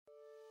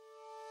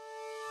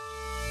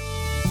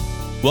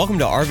Welcome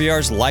to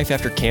RVR's Life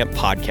After Camp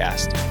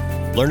podcast.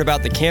 Learn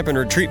about the camp and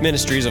retreat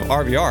ministries of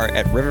RVR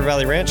at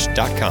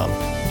rivervalleyranch.com.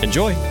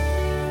 Enjoy.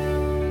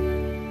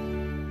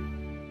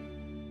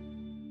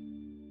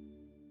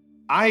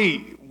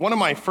 One of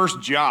my first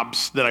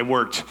jobs that I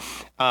worked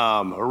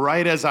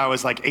right as I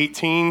was like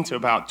 18 to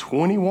about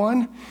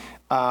 21.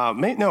 No,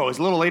 it was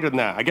a little later than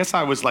that. I guess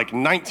I was like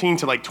 19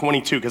 to like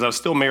 22 because I was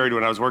still married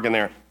when I was working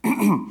there.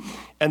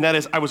 And that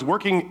is, I was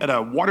working at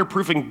a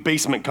waterproofing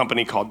basement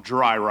company called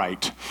Dry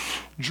Right,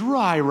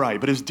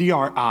 but it's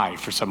DRI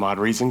for some odd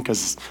reason,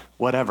 because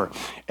whatever.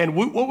 And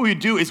what we would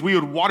do is we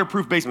would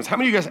waterproof basements. How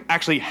many of you guys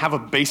actually have a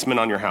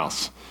basement on your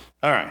house?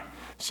 All right.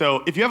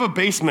 So if you have a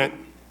basement,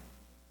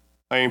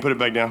 I can put it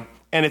back down,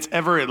 and it's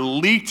ever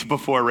leaked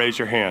before, raise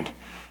your hand.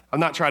 I'm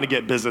not trying to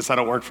get business. I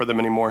don't work for them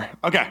anymore.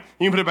 Okay,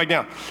 you can put it back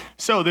down.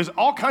 So there's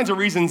all kinds of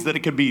reasons that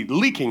it could be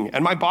leaking,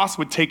 and my boss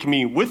would take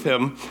me with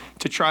him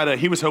to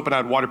he was hoping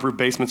I'd waterproof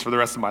basements for the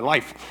rest of my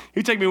life.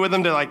 He'd take me with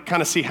him to like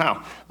kind of see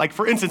how. Like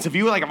for instance, if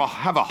you like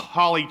have a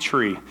holly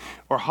tree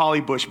or holly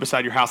bush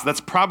beside your house,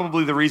 that's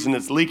probably the reason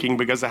it's leaking,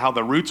 because of how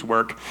the roots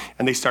work,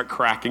 and they start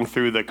cracking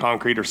through the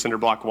concrete or cinder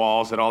block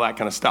walls and all that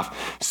kind of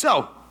stuff.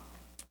 So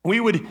we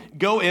would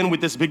go in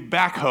with this big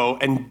backhoe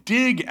and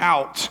dig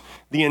out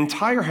the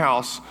entire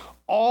house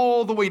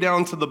all the way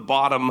down to the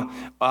bottom,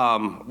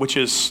 which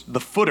is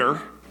the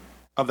footer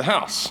of the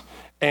house.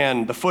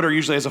 And the footer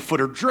usually has a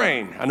footer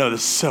drain. I know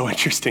this is so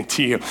interesting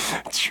to you.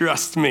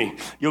 Trust me,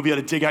 you'll be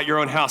able to dig out your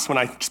own house when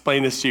I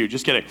explain this to you.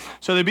 Just kidding.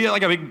 So there'd be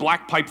like a big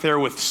black pipe there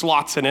with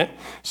slots in it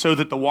so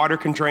that the water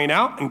can drain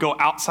out and go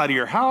outside of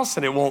your house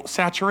and it won't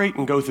saturate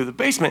and go through the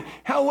basement.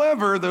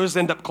 However, those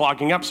end up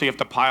clogging up, so you have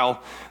to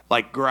pile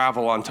like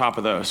gravel on top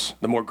of those.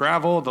 The more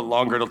gravel, the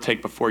longer it'll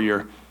take before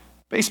your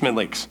basement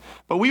leaks.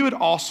 But we would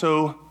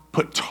also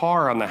put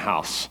tar on the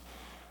house.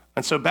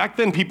 And so back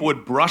then people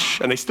would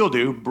brush, and they still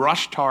do,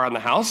 brush tar on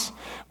the house,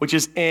 which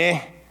is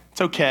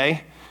it's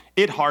okay.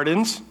 It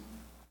hardens.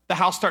 The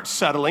house starts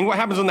settling. What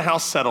happens when the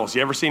house settles?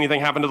 You ever see anything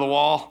happen to the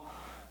wall?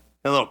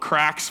 The little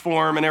cracks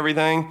form and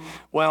everything?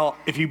 Well,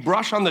 if you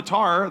brush on the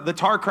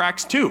tar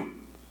cracks too.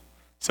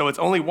 So it's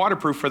only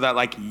waterproof for that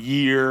like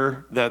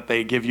year that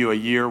they give you a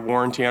year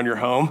warranty on your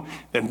home.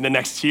 Then the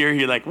next year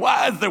you're like,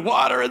 why is there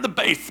water in the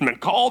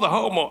basement? Call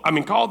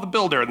the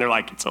builder. And they're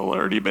like, it's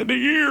already been a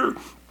year.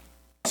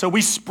 So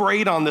we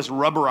sprayed on this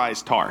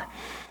rubberized tar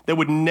that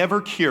would never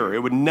cure.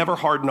 It would never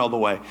harden all the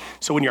way.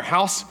 So when your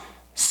house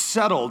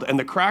settled and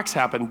the cracks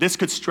happened, this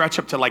could stretch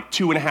up to like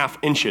 2.5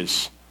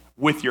 inches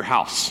with your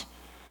house.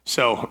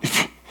 So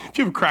if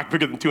you have a crack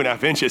bigger than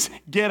 2.5 inches,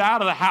 get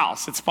out of the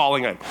house. It's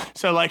falling in.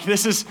 So like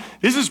this is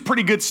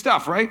pretty good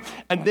stuff, right?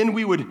 And then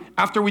we would,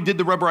 after we did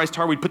the rubberized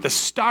tar, we'd put the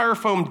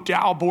styrofoam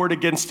dowel board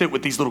against it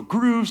with these little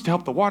grooves to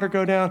help the water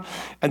go down.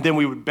 And then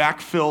we would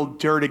backfill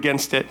dirt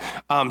against it.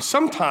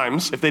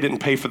 Sometimes, if they didn't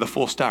pay for the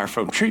full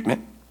styrofoam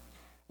treatment,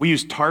 we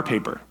used tar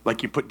paper,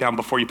 like you put down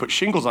before you put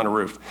shingles on a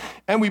roof.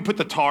 And we put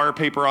the tar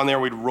paper on there,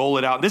 we'd roll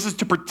it out. This is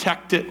to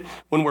protect it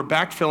when we're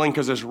backfilling,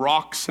 because there's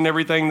rocks and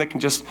everything that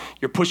can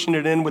you're pushing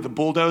it in with a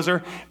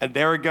bulldozer, and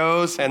there it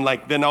goes, and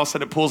like then all of a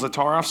sudden it pulls the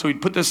tar off. So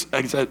we'd put this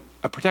as a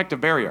protective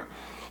barrier.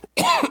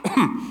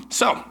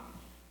 So,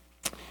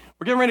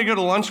 we're getting ready to go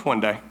to lunch one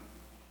day.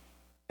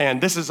 And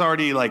this is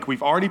already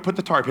we've already put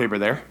the tar paper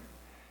there,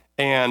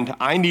 and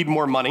I need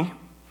more money.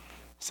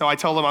 So I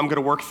told them I'm going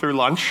to work through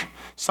lunch.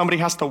 Somebody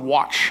has to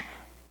watch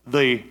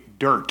the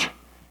dirt.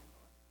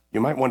 You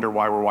might wonder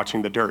why we're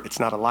watching the dirt. It's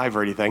not alive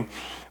or anything.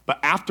 But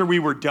after we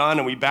were done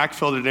and we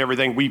backfilled it and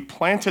everything, we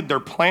planted their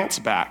plants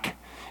back.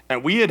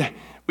 And we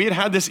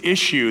had this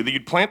issue that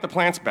you'd plant the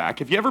plants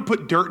back. If you ever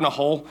put dirt in a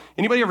hole,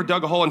 anybody ever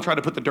dug a hole and tried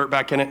to put the dirt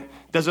back in it?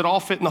 Does it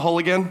all fit in the hole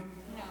again?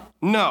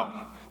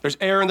 No. There's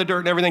air in the dirt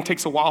and everything.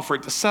 Takes a while for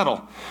it to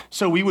settle.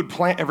 So we would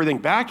plant everything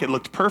back. It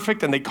looked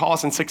perfect. And they'd call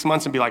us in 6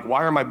 months and be like,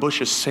 why are my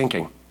bushes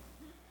sinking?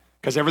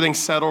 Because everything's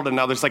settled and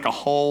now there's like a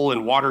hole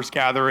and water's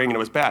gathering and it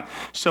was bad.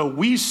 So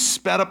we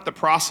sped up the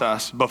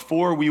process.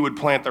 Before we would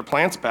plant their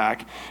plants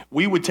back,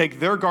 we would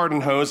take their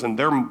garden hose and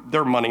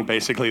their money,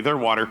 basically, their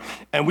water,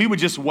 and we would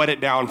just wet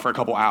it down for a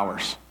couple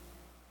hours.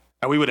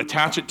 And we would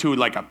attach it to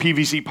like a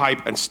PVC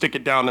pipe and stick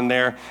it down in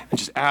there and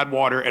just add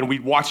water, and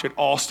we'd watch it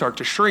all start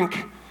to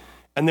shrink.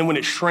 And then when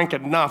it shrank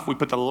enough, we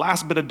put the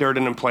last bit of dirt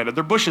in and planted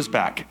their bushes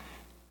back.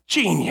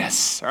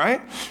 Genius, all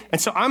right?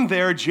 And so I'm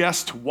there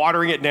just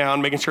watering it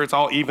down, making sure it's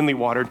all evenly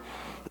watered.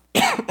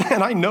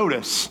 And I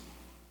notice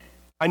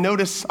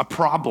a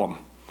problem.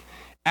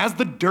 As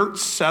the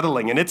dirt's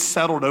settling, and it's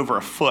settled over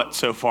a foot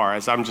so far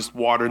as I'm just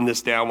watering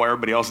this down while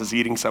everybody else is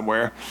eating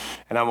somewhere,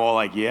 and I'm all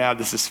like, yeah,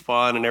 this is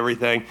fun and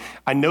everything.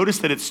 I notice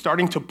that it's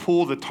starting to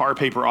pull the tar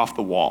paper off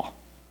the wall,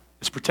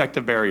 this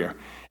protective barrier.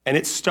 And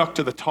it's stuck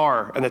to the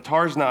tar, and the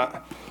tar's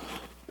not,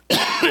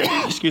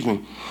 excuse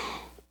me.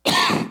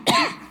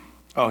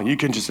 Oh, you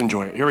can just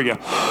enjoy it. Here we go.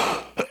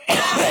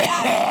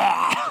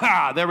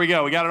 There we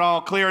go. We got it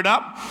all cleared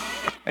up,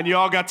 and you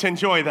all got to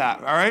enjoy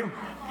that, all right?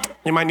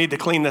 You might need to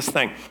clean this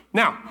thing.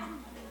 Now,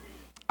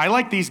 I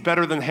like these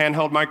better than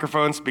handheld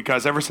microphones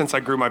because ever since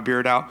I grew my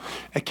beard out,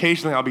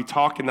 occasionally I'll be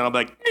talking and I'll be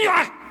like,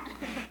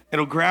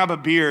 It'll grab a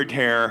beard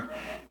hair,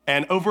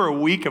 and over a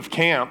week of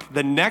camp,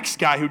 the next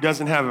guy who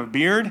doesn't have a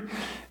beard,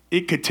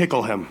 it could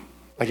tickle him.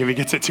 Like if he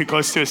gets it too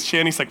close to his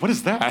chin, he's like, what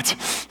is that?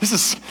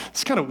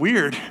 It's kind of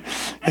weird.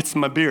 It's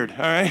my beard, all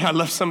right? I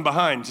left some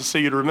behind just so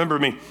you'd remember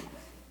me.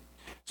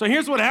 So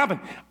here's what happened.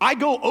 I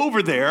go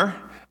over there.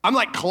 I'm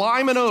like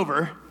climbing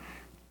over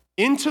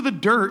into the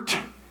dirt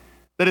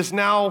that is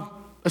now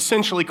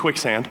essentially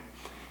quicksand.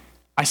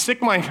 I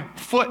stick my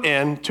foot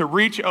in to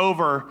reach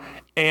over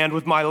and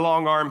with my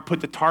long arm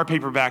put the tar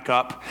paper back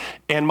up,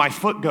 and my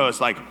foot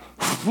goes like,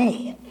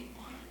 whew.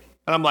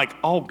 And I'm like,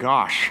 oh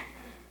gosh.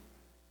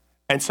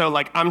 And so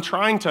like I'm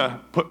trying to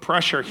put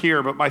pressure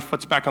here, but my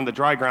foot's back on the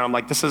dry ground. I'm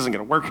like, this isn't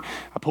gonna work.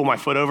 I pull my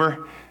foot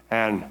over,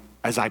 and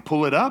as I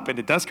pull it up, and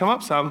it does come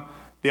up some,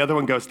 the other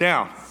one goes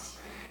down.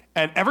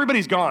 And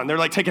everybody's gone. They're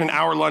like taking an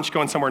hour lunch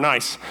going somewhere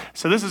nice.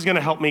 So this is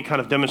gonna help me kind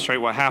of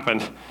demonstrate what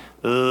happened.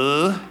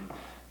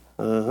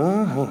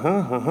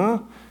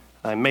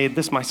 I made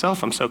this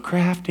myself, I'm so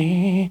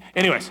crafty.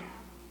 Anyways,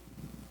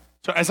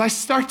 so as I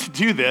start to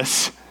do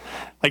this,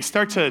 like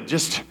start to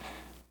just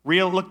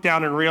look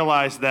down and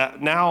realize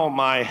that now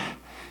my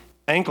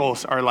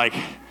ankles are like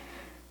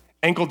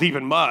ankle deep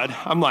in mud.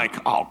 I'm like,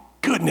 oh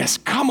goodness,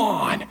 come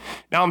on.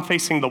 Now I'm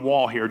facing the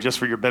wall here just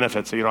for your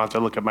benefit so you don't have to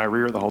look at my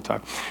rear the whole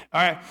time.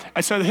 All right,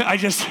 so I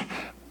just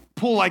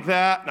pull like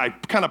that, and I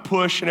kind of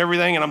push and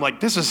everything, and I'm like,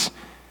 this is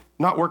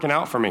not working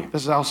out for me.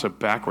 This is also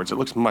backwards. It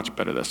looks much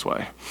better this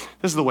way.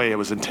 This is the way it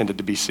was intended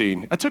to be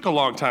seen. It took a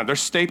long time.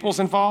 There's staples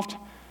involved.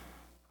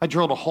 I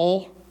drilled a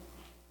hole,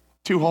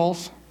 2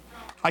 holes.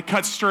 I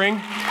cut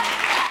string.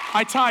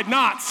 I tied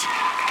knots.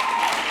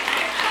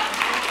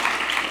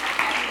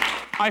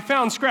 I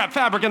found scrap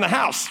fabric in the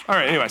house. All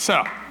right, anyway,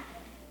 so,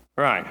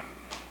 right.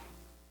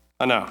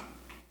 I know.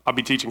 I'll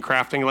be teaching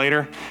crafting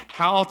later.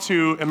 How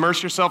to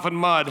immerse yourself in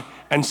mud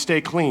and stay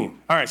clean.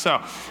 All right,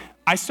 so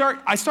I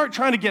start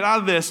trying to get out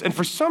of this, and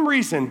for some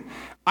reason,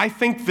 I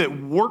think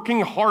that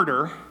working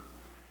harder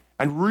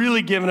and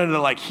really giving it a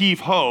like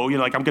heave-ho,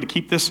 like I'm gonna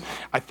keep this,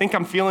 I think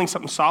I'm feeling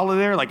something solid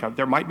there, like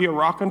there might be a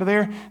rock under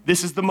there.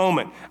 This is the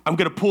moment. I'm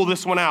gonna pull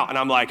this one out, and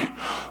I'm like,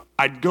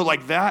 I'd go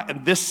like that,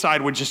 and this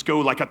side would just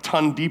go like a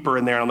ton deeper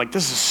in there, and I'm like,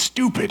 this is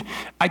stupid.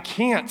 I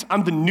can't,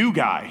 I'm the new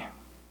guy.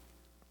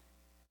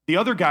 The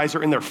other guys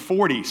are in their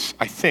 40s,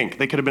 I think.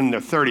 They could have been in their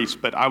 30s,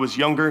 but I was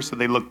younger, so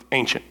they looked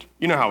ancient.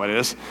 You know how it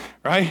is,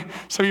 right?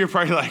 Some of you are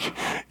probably like,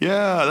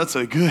 yeah, this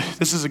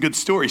is a good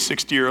story,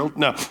 60-year-old.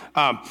 No.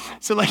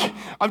 So like,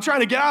 I'm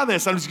trying to get out of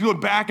this. I'm just going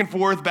back and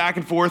forth.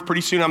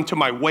 Pretty soon I'm to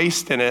my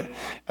waist in it,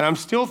 and I'm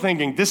still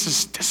thinking, this is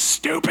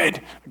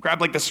stupid. I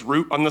grab like this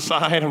root on the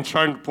side. I'm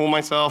trying to pull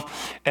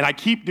myself, and I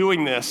keep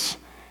doing this,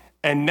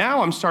 and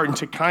now I'm starting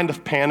to kind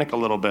of panic a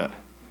little bit.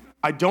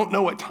 I don't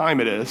know what time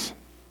it is,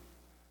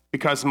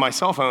 because my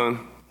cell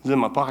phone is in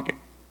my pocket,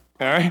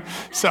 all right?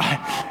 So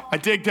I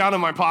dig down in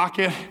my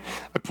pocket,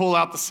 I pull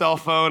out the cell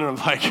phone, and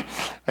I'm like,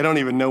 I don't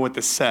even know what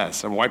this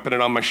says. I'm wiping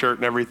it on my shirt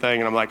and everything,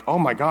 and I'm like, oh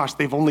my gosh,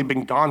 they've only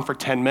been gone for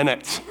 10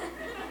 minutes.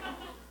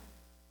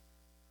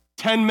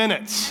 10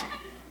 minutes.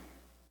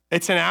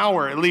 It's an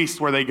hour at least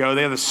where they go.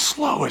 They have the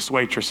slowest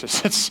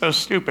waitresses. It's so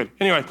stupid.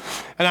 Anyway,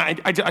 and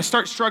I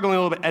start struggling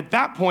a little bit. At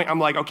that point, I'm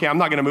like, okay, I'm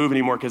not gonna move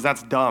anymore because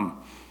that's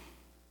dumb.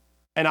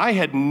 And I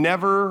had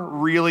never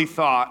really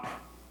thought,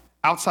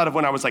 outside of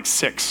when I was like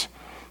 6.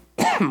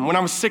 When I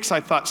was 6,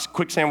 I thought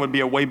quicksand would be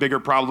a way bigger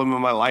problem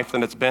in my life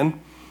than it's been.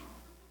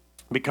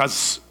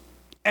 Because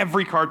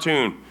every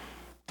cartoon,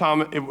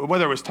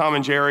 whether it was Tom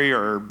and Jerry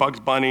or Bugs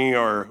Bunny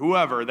or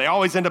whoever, they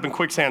always end up in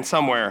quicksand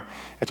somewhere.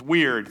 It's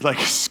weird, like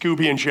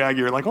Scooby and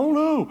Shaggy are like, oh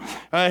no.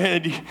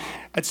 And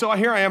so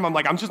here I am, I'm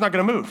like, I'm just not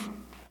gonna move.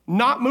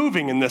 Not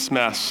moving in this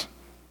mess.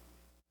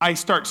 I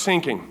start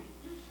sinking.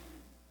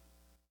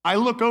 I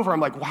look over,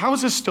 I'm like, well, how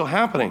is this still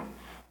happening?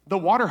 The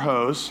water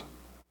hose,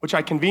 which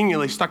I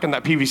conveniently stuck in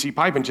that PVC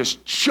pipe and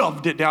just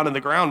shoved it down in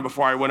the ground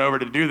before I went over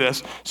to do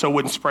this so it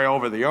wouldn't spray all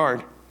over the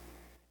yard,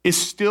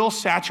 is still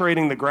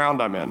saturating the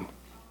ground I'm in.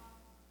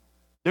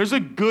 There's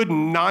a good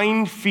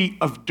 9 feet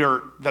of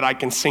dirt that I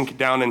can sink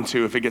down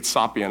into if it gets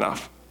soppy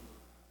enough.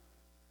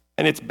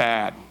 And it's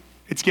bad.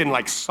 It's getting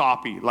like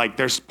soppy, like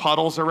there's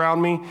puddles around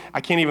me.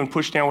 I can't even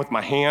push down with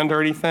my hand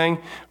or anything,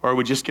 or it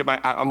would just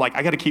I'm like,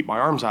 I gotta keep my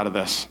arms out of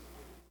this.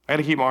 I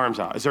gotta keep my arms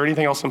out. Is there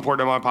anything else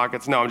important in my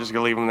pockets? No, I'm just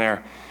gonna leave them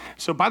there.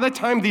 So by the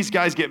time these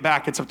guys get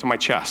back, it's up to my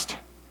chest.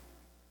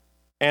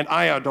 And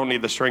I don't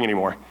need the string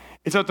anymore.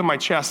 It's up to my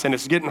chest, and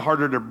it's getting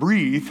harder to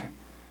breathe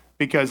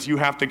because you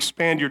have to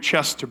expand your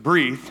chest to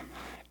breathe.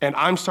 And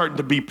I'm starting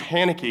to be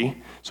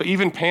panicky. So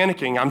even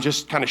panicking, I'm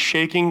just kind of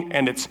shaking,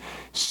 and it's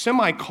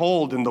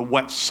semi-cold in the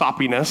wet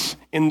soppiness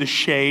in the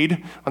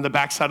shade on the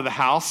backside of the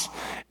house.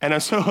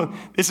 And so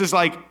this is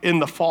like in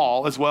the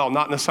fall as well,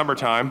 not in the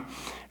summertime.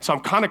 So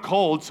I'm kind of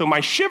cold, so my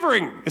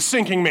shivering is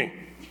sinking me.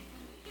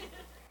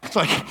 It's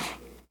like,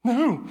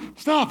 no,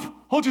 stop,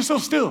 hold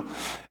yourself still.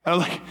 And I'm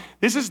like,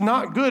 this is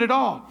not good at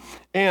all.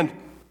 And,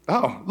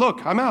 oh,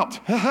 look, I'm out.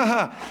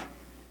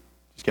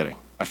 Just kidding,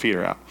 my feet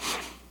are out.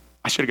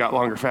 I should have got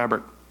longer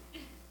fabric.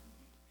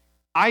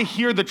 I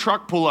hear the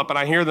truck pull up and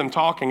I hear them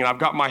talking, and I've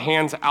got my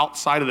hands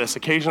outside of this.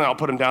 Occasionally I'll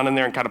put them down in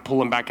there and kind of pull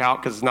them back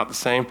out because it's not the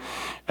same.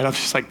 And I'm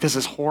just like, this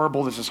is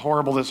horrible, this is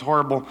horrible, this is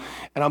horrible.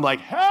 And I'm like,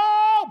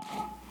 help!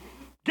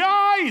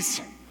 Guys,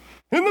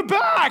 in the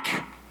back!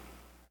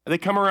 And they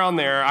come around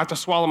there. I have to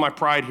swallow my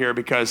pride here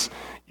because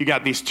you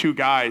got these two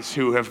guys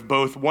who have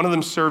both, one of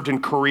them served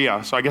in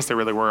Korea, so I guess they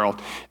really were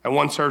old, and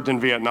one served in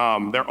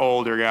Vietnam. They're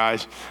older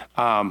guys.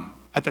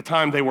 At the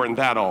time, they weren't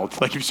that old.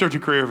 Like, if you served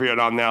in Korea or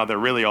Vietnam now, they're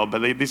really old.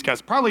 But these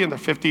guys, probably in their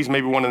 50s,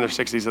 maybe one in their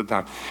 60s at the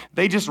time.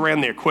 They just ran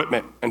the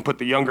equipment and put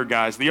the younger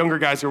guys who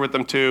are with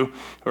them too,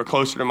 who are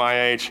closer to my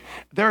age,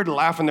 they're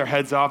laughing their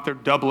heads off. They're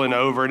doubling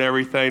over and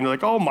everything. They're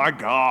like, oh my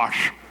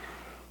gosh,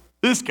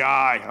 this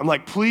guy. I'm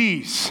like,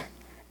 please,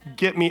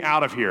 get me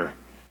out of here.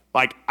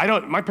 Like,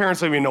 my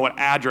parents don't even know what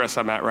address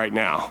I'm at right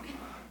now.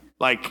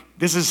 Like,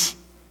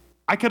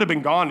 I could have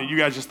been gone and you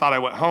guys just thought I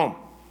went home.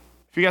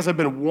 If you guys had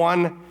been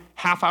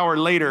 1.5 hours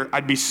later,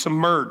 I'd be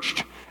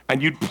submerged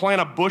and you'd plant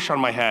a bush on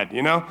my head,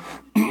 you know?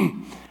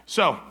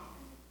 So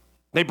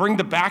they bring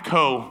the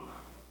backhoe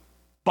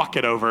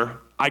bucket over.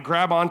 I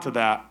grab onto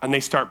that and they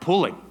start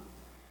pulling.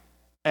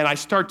 And I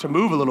start to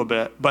move a little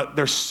bit, but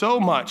there's so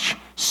much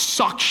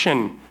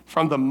suction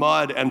from the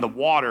mud and the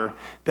water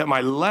that my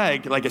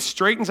leg, like, it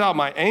straightens out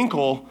my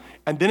ankle,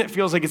 and then it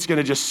feels like it's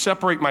gonna just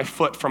separate my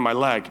foot from my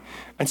leg.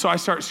 And so I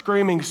start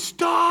screaming,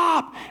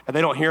 stop! And they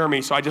don't hear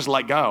me, so I just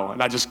let go.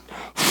 And I just,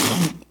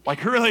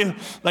 like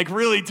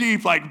really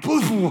deep, like,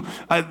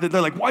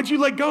 they're like, why'd you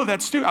let go?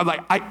 That's stupid. I'm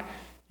like,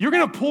 you're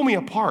gonna pull me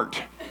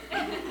apart.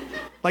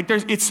 Like,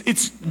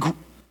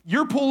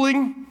 you're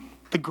pulling,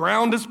 the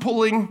ground is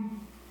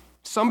pulling,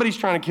 somebody's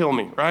trying to kill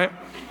me, right?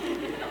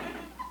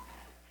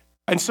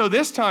 And so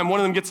this time, one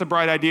of them gets a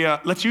bright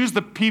idea. Let's use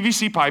the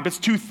PVC pipe. It's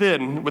too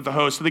thin with the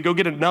hose. So they go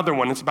get another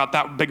one. It's about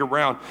that big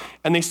around.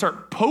 And they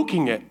start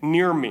poking it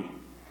near me,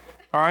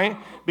 all right?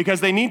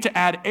 Because they need to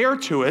add air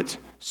to it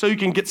so you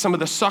can get some of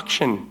the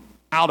suction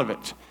out of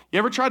it. You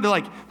ever tried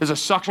to, there's a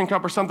suction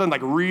cup or something,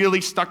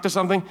 really stuck to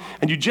something,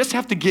 and you just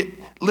have to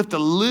lift a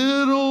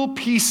little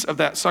piece of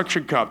that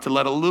suction cup to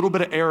let a little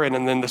bit of air in,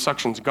 and then the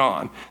suction's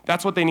gone.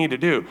 That's what they need to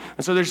do.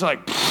 And so there's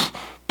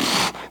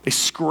they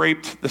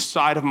scraped the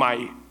side of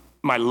my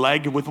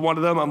leg with one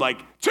of them. I'm like,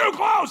 too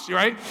close,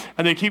 right?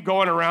 And they keep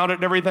going around it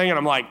and everything, and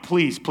I'm like,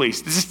 please,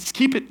 just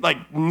keep it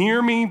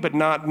near me, but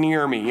not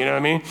near me, you know what I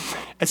mean?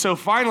 And so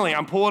finally,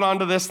 I'm pulling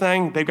onto this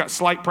thing. They've got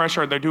slight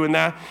pressure, they're doing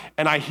that,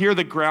 and I hear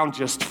the ground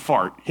just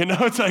fart, you know?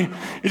 It's like,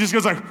 it just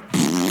goes like,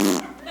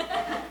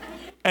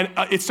 and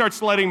it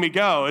starts letting me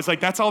go. It's like,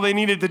 that's all they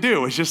needed to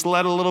do, is just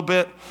let a little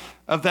bit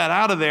of that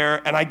out of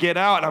there, and I get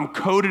out, and I'm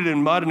coated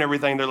in mud and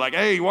everything. They're like,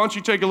 hey, why don't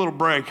you take a little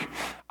break?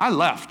 I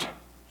left.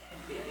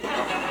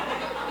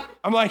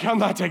 I'm like, I'm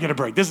not taking a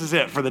break. This is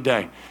it for the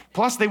day.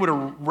 Plus, they would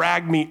have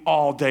ragged me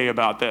all day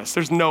about this.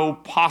 There's no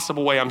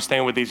possible way I'm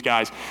staying with these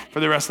guys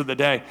for the rest of the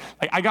day.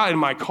 I got in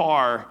my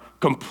car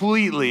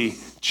completely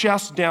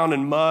chest down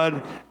in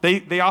mud.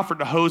 They offered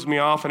to hose me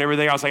off and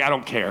everything. I was like, I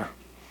don't care.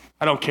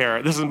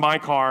 This is my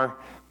car.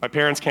 My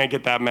parents can't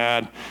get that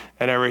mad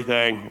and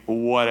everything.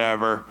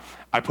 Whatever.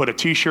 I put a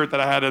T-shirt that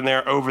I had in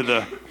there over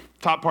the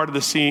top part of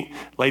the seat,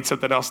 laid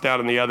something else down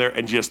in the other,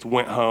 and just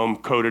went home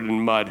coated in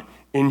mud.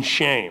 In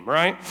shame,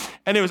 right?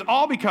 And it was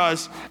all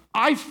because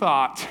I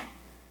thought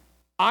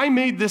I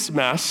made this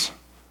mess.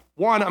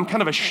 One, I'm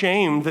kind of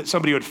ashamed that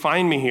somebody would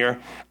find me here.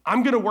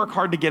 I'm gonna work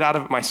hard to get out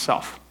of it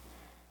myself.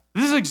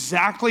 This is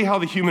exactly how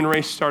the human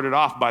race started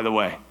off, by the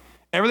way.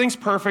 Everything's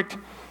perfect.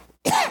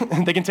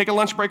 They can take a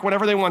lunch break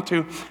whenever they want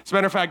to. As a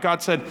matter of fact,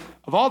 God said,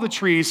 of all the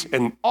trees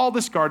in all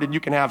this garden,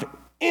 you can have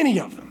any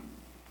of them.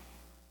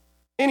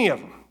 Any of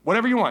them,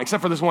 whatever you want,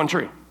 except for this one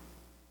tree.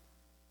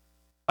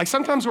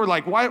 Sometimes we're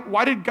like,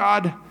 why did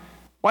God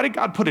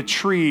put a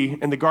tree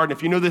in the garden?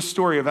 If you know this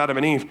story of Adam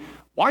and Eve,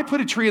 why put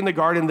a tree in the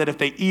garden that if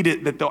they eat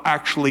it, that they'll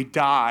actually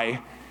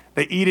die?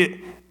 They eat it,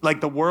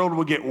 the world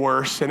will get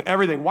worse and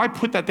everything. Why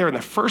put that there in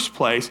the first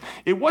place?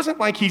 It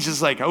wasn't like he's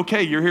just like,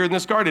 okay, you're here in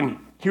this garden.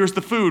 Here's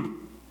the food.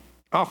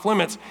 Off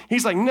limits.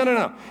 He's like,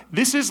 no.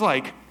 This is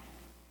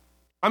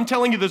I'm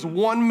telling you, there's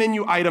one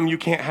menu item you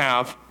can't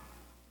have,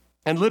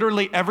 and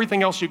literally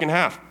everything else you can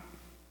have.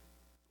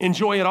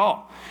 Enjoy it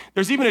all.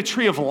 There's even a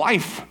tree of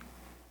life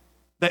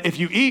that if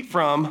you eat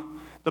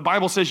from, the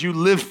Bible says you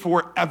live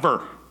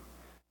forever.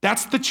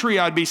 That's the tree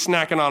I'd be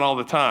snacking on all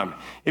the time.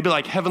 It'd be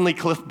like heavenly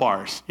Cliff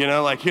Bars, you're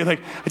like, I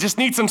just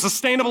need some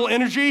sustainable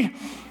energy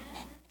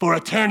for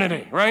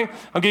eternity, right?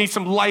 I'm gonna eat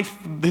some life,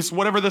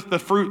 whatever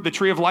the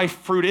tree of life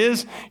fruit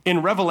is.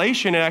 In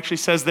Revelation, it actually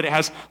says that it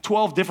has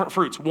 12 different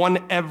fruits,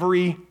 one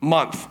every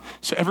month.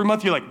 So every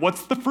month you're like,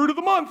 what's the fruit of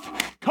the month?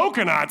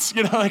 Coconuts,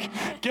 get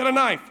a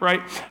knife,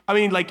 right?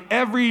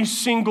 Every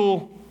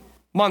single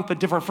month a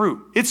different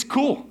fruit. It's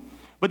cool.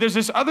 But there's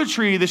this other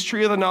tree, this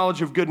tree of the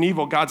knowledge of good and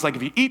evil. God's like,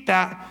 if you eat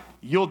that,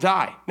 you'll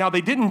die. Now, they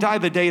didn't die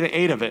the day they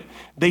ate of it.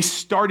 They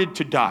started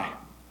to die.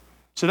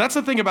 So that's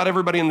the thing about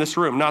everybody in this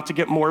room, not to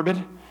get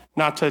morbid,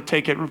 not to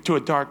take it to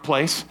a dark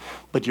place,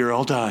 but you're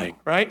all dying,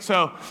 right?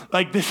 So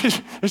like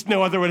there's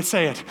no other way to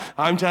say it.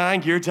 I'm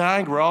dying, you're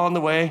dying, we're all on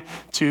the way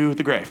to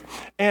the grave.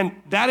 And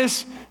that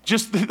is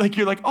just like,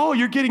 you're like, oh,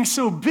 you're getting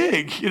so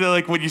big. You know,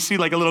 like when you see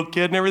like a little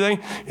kid and everything,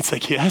 it's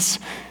like, yes,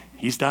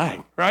 he's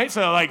dying, right?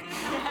 So like,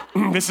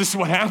 this is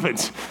what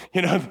happens.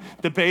 You know,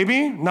 the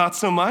baby, not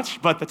so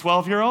much, but the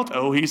 12-year-old,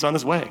 oh, he's on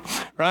his way,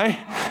 right?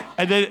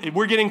 And then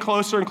we're getting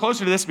closer and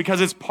closer to this because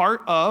it's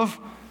part of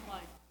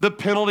the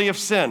penalty of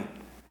sin.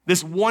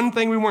 This one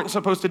thing we weren't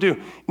supposed to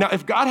do. Now,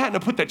 if God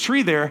hadn't put that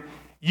tree there,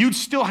 you'd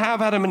still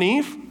have Adam and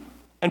Eve,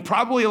 and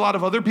probably a lot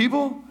of other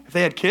people. If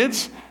they had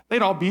kids,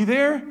 they'd all be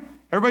there.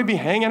 Everybody be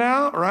hanging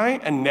out,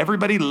 right? And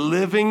everybody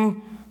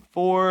living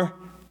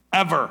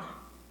forever.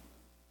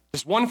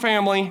 Just one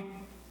family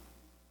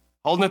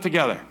holding it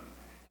together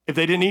if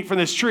they didn't eat from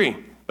this tree.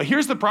 But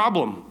here's the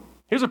problem.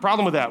 Here's the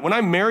problem with that. When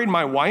I married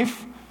my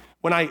wife,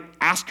 when I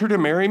asked her to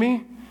marry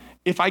me,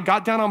 if I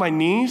got down on my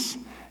knees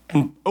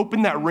and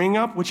opened that ring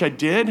up, which I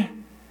did,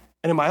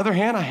 and in my other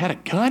hand, I had a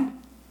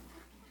gun,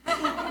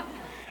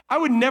 I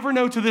would never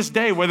know to this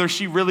day whether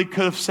she really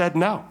could have said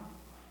no.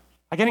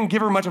 I didn't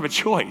give her much of a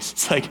choice.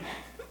 It's like,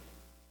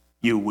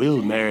 you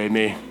will marry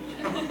me,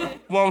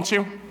 won't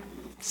you?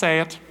 Say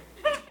it.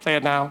 Say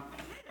it now, all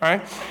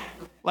right?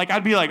 Like,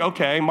 I'd be like,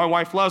 okay, my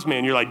wife loves me.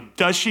 And you're like,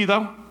 does she,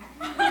 though?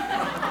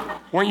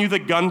 Weren't you the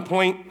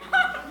gunpoint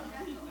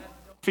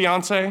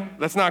fiance?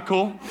 That's not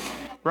cool,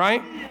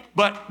 right?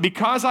 But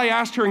because I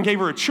asked her and gave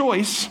her a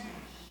choice,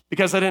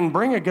 because I didn't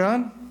bring a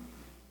gun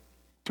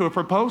to a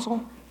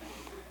proposal,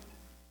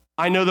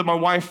 I know that my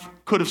wife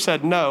could have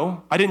said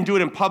no. I didn't do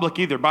it in public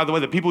either. By the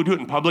way, the people who do it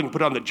in public and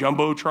put it on the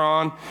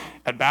Jumbotron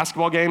at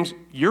basketball games,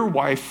 your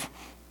wife,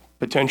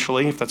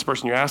 potentially, if that's the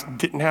person you asked,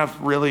 didn't have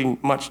really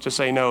much to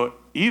say no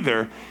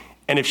either.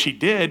 And if she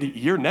did,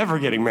 you're never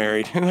getting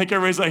married. And like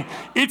everybody's like,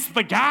 it's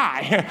the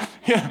guy.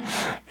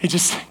 Yeah. You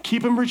just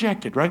keep him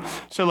rejected, right?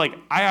 So like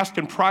I asked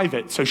in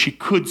private so she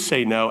could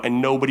say no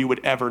and nobody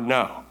would ever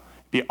know.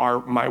 Be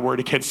my word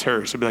against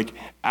hers. It'd be like,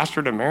 ask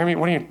her to marry me?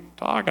 What are you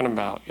talking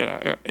about?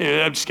 Yeah,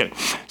 I'm just kidding.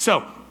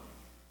 So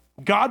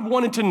God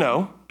wanted to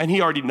know, and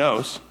he already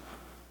knows.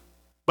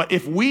 But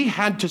if we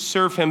had to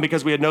serve him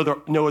because we had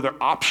no other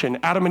option,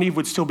 Adam and Eve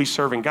would still be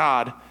serving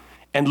God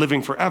and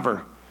living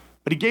forever.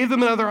 But he gave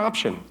them another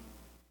option.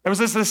 There was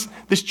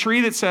this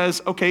tree that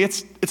says, okay,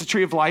 it's a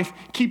tree of life.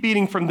 Keep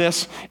eating from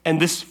this, and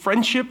this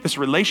friendship, this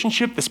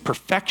relationship, this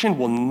perfection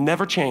will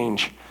never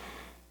change.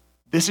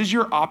 This is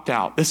your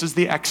opt-out. This is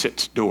the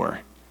exit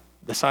door.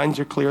 The signs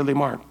are clearly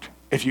marked.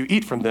 If you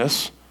eat from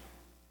this,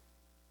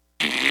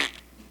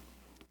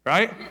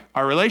 right?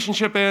 Our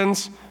relationship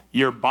ends.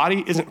 Your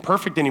body isn't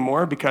perfect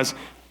anymore because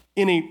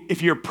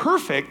if you're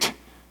perfect,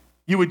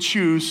 you would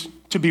choose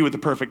to be with the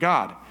perfect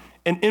God.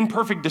 An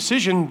imperfect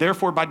decision,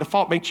 therefore, by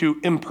default, makes you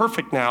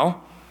imperfect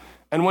now.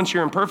 And once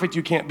you're imperfect,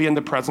 you can't be in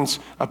the presence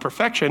of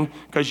perfection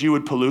because you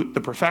would pollute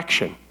the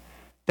perfection.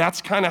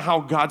 That's kind of how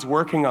God's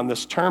working on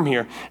this term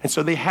here. And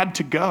so they had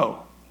to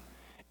go.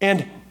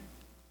 And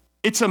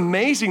it's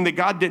amazing that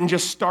God didn't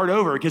just start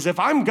over, because if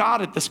I'm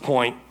God at this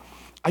point,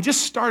 I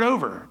just start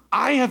over.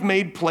 I have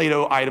made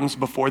Play-Doh items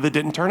before that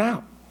didn't turn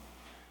out.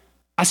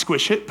 I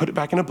squish it, put it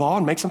back in a ball,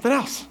 and make something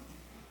else,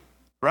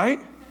 right?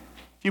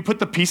 If you put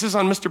the pieces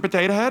on Mr.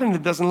 Potato Head and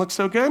it doesn't look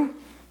so good,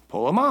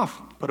 pull them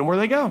off, put them where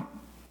they go,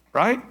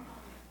 right?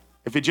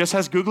 If it just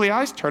has googly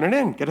eyes, turn it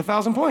in, get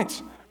 1,000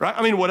 points, right?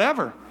 I mean,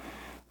 whatever.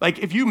 Like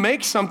if you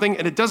make something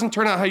and it doesn't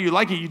turn out how you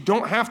like it, you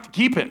don't have to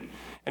keep it.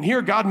 And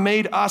here God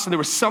made us, and there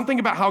was something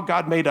about how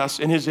God made us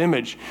in his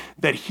image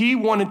that he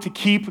wanted to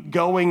keep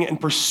going and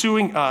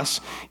pursuing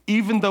us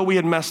even though we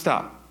had messed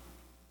up.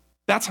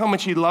 That's how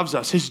much he loves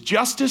us. His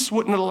justice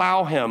wouldn't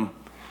allow him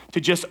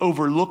to just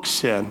overlook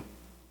sin,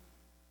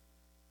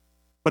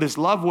 but his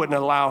love wouldn't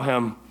allow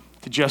him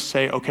to just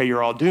say, okay,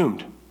 you're all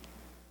doomed.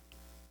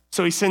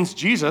 So he sends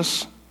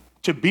Jesus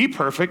to be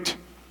perfect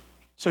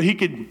so he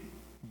could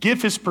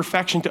give his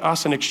perfection to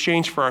us in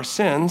exchange for our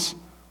sins,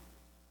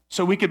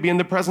 so we could be in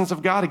the presence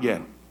of God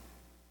again.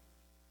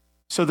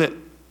 So that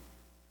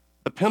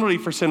the penalty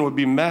for sin would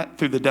be met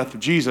through the death of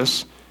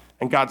Jesus,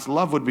 and God's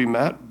love would be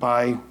met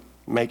by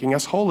making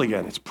us whole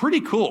again. It's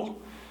pretty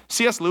cool.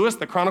 C.S. Lewis,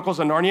 the Chronicles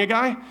of Narnia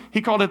guy, he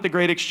called it the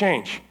Great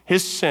Exchange.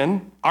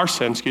 Our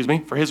sin,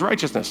 for his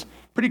righteousness.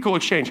 Pretty cool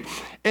exchange.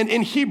 And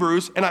in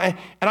Hebrews, and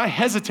I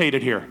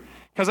hesitated here,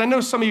 because I know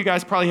some of you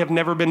guys probably have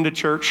never been to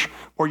church,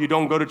 or you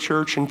don't go to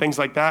church and things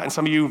like that, and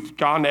some of you have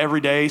gone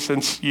every day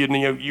since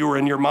you were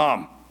in your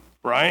mom,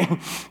 right?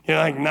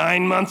 Like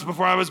 9 months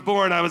before I was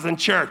born, I was in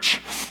church.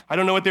 I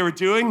don't know what they were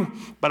doing,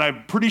 but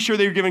I'm pretty sure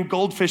they were giving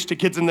goldfish to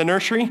kids in the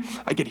nursery.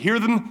 I could hear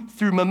them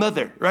through my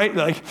mother, right?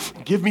 Like,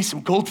 give me some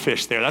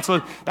goldfish there.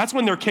 That's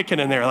when they're kicking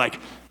in there, like,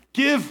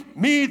 give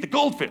me the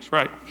goldfish,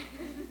 right?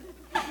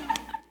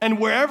 And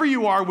wherever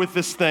you are with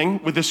this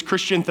thing, with this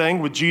Christian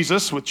thing, with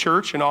Jesus, with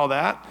church and all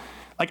that,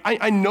 like,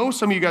 I know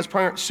some of you guys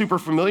probably aren't super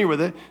familiar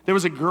with it. There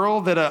was a girl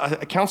that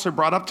a counselor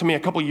brought up to me a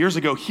couple years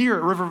ago here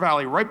at River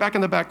Valley, right back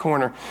in the back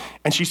corner,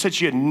 and she said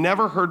she had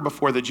never heard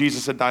before that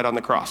Jesus had died on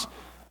the cross.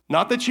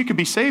 Not that she could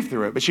be saved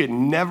through it, but she had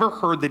never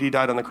heard that he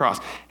died on the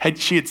cross.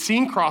 She had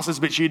seen crosses,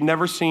 but she had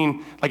never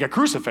seen like a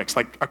crucifix,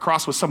 like a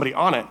cross with somebody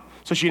on it.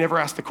 So she never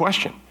asked the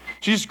question.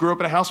 She just grew up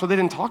in a house where they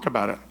didn't talk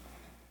about it.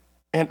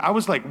 And I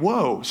was like,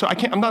 whoa. So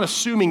I'm not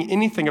assuming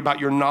anything about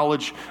your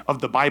knowledge of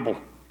the Bible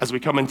as we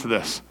come into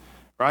this,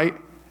 right?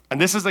 And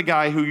this is a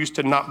guy who used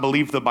to not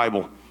believe the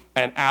Bible.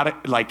 And I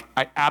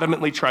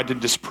adamantly tried to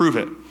disprove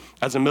it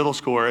as a middle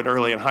schooler and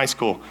early in high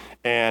school,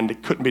 and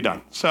it couldn't be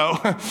done. So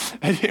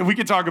we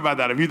could talk about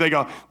that. If you think,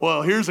 oh,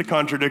 well, here's a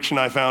contradiction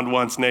I found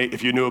once, Nate.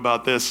 If you knew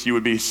about this, you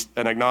would be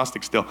an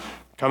agnostic still.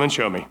 Come and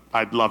show me.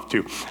 I'd love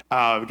to.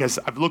 Because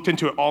I've looked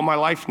into it all my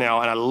life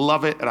now, and I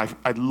love it, and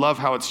I love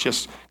how it's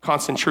just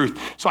constant truth.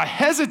 So I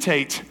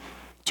hesitate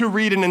to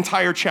read an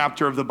entire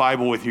chapter of the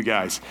Bible with you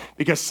guys,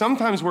 because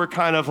sometimes we're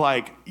kind of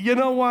like, you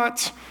know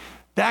what?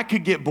 That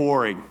could get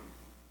boring.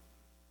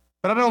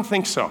 But I don't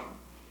think so.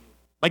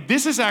 Like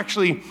this is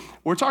actually,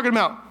 we're talking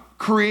about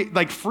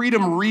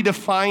freedom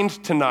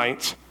redefined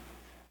tonight.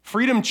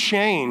 Freedom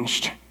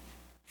changed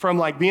from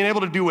like being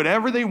able to do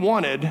whatever they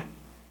wanted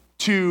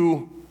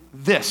to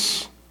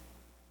this.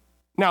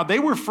 Now, they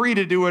were free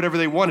to do whatever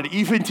they wanted,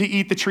 even to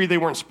eat the tree they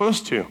weren't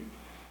supposed to.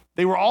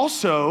 They were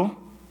also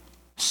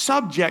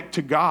subject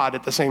to God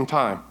at the same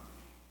time.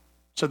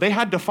 So they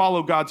had to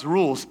follow God's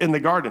rules in the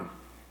garden.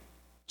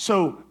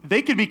 So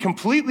they could be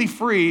completely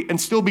free and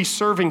still be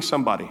serving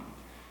somebody.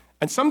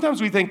 And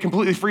sometimes we think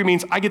completely free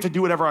means I get to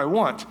do whatever I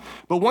want.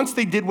 But once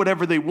they did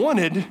whatever they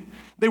wanted,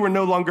 they were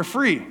no longer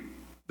free.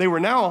 They were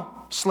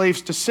now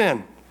slaves to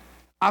sin.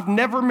 I've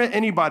never met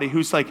anybody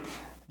who's like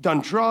done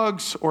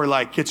drugs or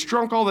like gets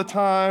drunk all the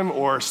time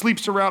or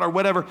sleeps around or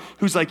whatever,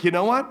 who's like, you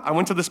know what? I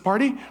went to this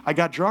party, I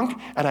got drunk,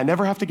 and I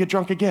never have to get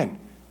drunk again.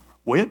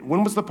 Wait,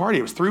 when was the party?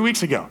 It was 3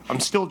 weeks ago. I'm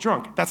still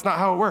drunk. That's not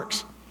how it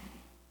works.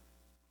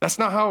 That's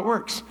not how it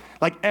works.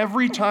 Like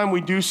every time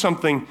we do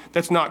something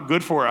that's not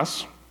good for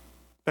us,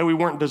 that we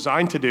weren't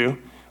designed to do,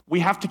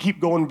 we have to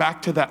keep going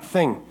back to that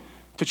thing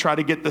to try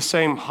to get the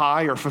same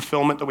high or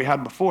fulfillment that we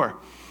had before.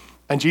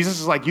 And Jesus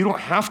is like, you don't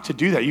have to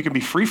do that. You can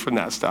be free from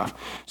that stuff.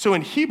 So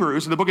in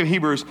Hebrews, in the book of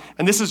Hebrews,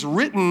 and this is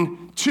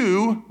written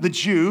to the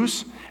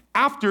Jews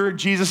after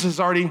Jesus has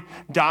already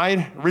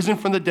died, risen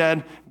from the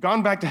dead,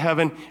 gone back to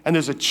heaven, and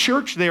there's a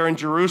church there in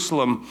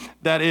Jerusalem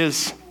that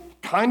is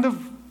kind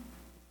of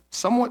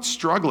somewhat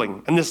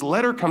struggling. And this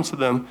letter comes to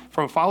them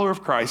from a follower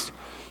of Christ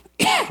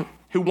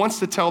who wants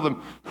to tell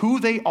them who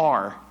they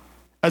are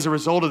as a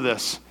result of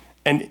this.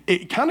 And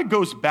it kind of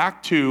goes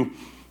back to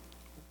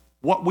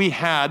what we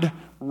had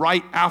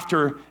right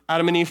after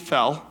Adam and Eve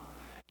fell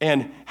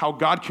and how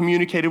God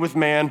communicated with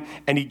man,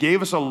 and he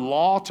gave us a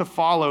law to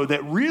follow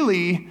that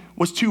really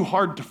was too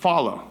hard to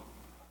follow.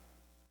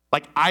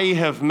 Like I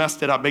have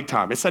messed it up big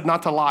time. It said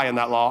not to lie in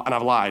that law, and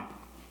I've lied.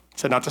 It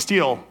said not to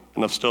steal,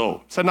 and I've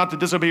stolen. It said not to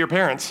disobey your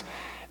parents,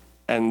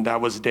 and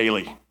that was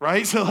daily,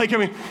 right? So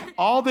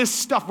all this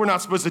stuff we're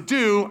not supposed to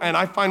do, and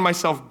I find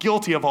myself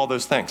guilty of all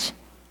those things.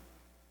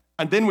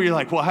 And then we're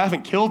like, well, I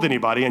haven't killed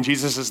anybody. And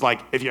Jesus is like,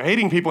 if you're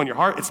hating people in your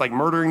heart, it's like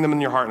murdering them in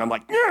your heart. And I'm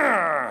like,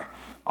 yeah,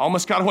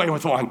 almost got away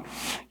with one.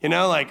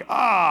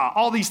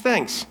 All these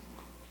things.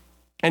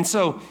 And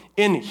so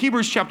in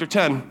Hebrews chapter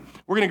 10,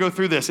 we're going to go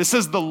through this. It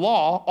says the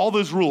law, all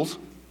those rules,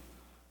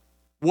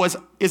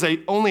 is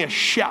only a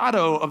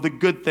shadow of the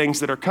good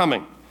things that are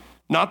coming,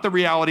 not the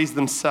realities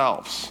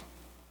themselves.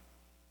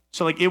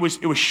 So it was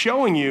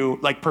showing you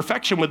like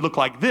perfection would look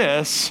like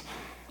this,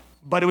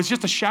 but it was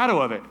just a shadow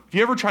of it. If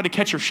you ever try to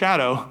catch your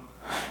shadow,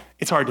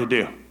 it's hard to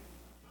do,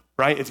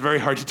 right? It's very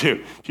hard to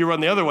do. If you run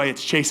the other way,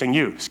 it's chasing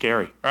you.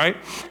 Scary, right?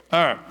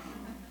 All right.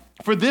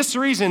 For this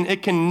reason,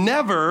 it can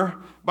never,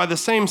 by the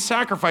same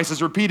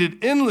sacrifices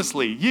repeated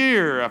endlessly,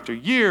 year after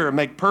year,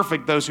 make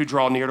perfect those who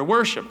draw near to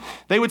worship.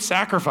 They would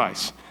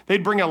sacrifice.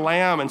 They'd bring a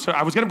lamb, and so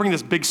I was going to bring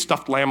this big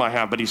stuffed lamb I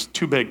have, but he's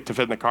too big to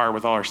fit in the car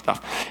with all our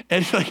stuff.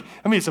 And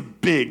it's a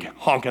big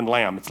honking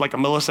lamb. It's like a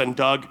Melissa and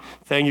Doug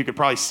thing. You could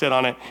probably sit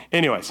on it.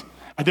 Anyways,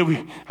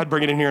 I'd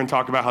bring it in here and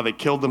talk about how they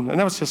killed them, and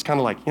that was just kind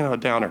of like, a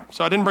downer.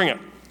 So I didn't bring it,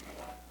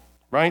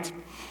 right?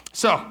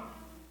 So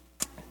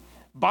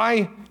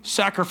by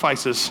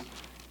sacrifices,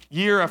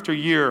 year after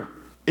year,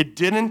 it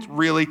didn't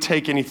really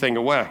take anything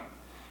away.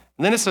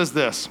 And then it says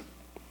this,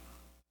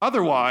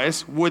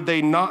 otherwise, would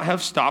they not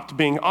have stopped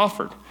being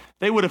offered?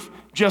 They would have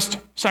just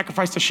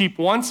sacrificed a sheep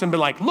once and been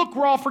like, look,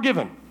 we're all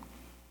forgiven.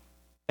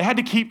 They had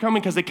to keep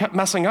coming because they kept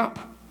messing up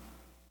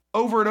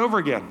over and over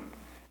again.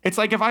 It's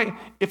like if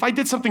I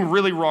did something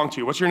really wrong to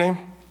you, what's your name?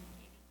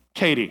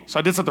 Katie. So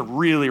I did something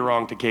really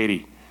wrong to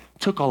Katie.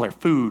 Took all her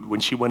food when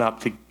she went up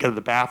to go to the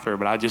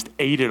bathroom, and I just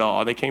ate it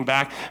all. They came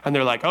back, and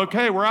they're like,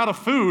 okay, we're out of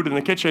food in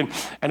the kitchen.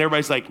 And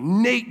everybody's like,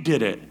 Nate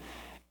did it.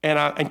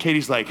 And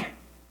Katie's like,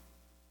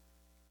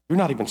 you're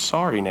not even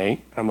sorry, Nate.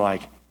 And I'm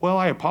like, well,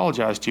 I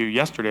apologized to you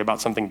yesterday about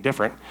something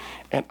different,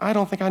 and I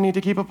don't think I need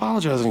to keep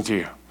apologizing to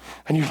you.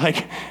 And you're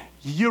like,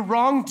 you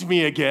wronged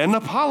me again,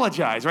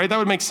 apologize, right? That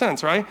would make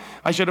sense, right?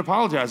 I should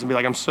apologize and be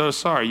like, I'm so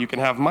sorry, you can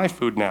have my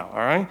food now, all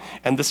right?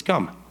 And the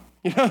scum.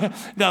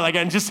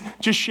 And just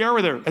share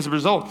with her. As a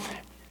result,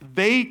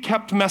 they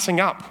kept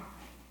messing up.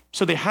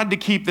 So they had to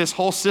keep this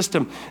whole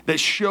system that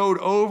showed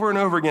over and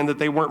over again that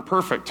they weren't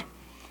perfect.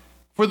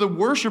 For the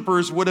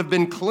worshipers would have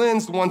been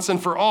cleansed once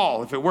and for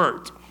all if it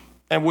worked,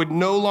 and would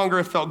no longer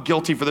have felt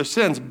guilty for their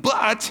sins.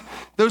 But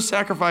those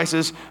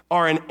sacrifices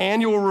are an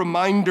annual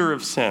reminder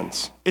of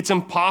sins. It's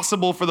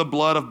impossible for the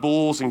blood of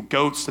bulls and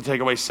goats to take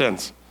away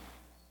sins.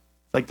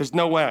 Like, there's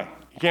no way.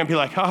 You can't be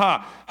like,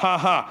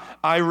 ha,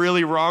 I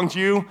really wronged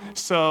you,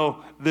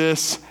 so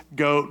this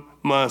goat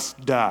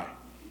must die.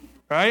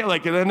 Right?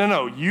 Like,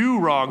 no, you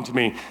wronged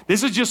me.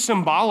 This is just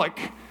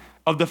symbolic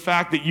of the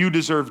fact that you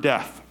deserve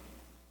death,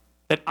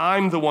 that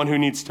I'm the one who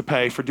needs to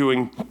pay for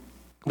doing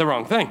the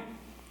wrong thing.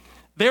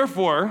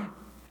 Therefore,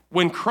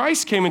 when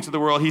Christ came into the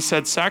world, he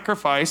said,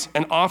 sacrifice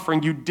and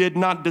offering you did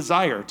not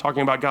desire,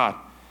 talking about God,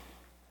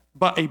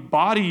 but a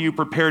body you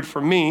prepared for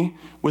me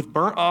with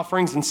burnt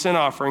offerings and sin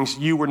offerings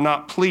you were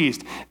not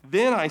pleased.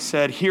 Then I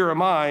said, here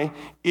am I.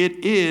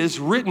 It is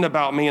written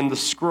about me in the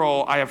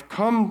scroll. I have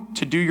come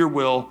to do your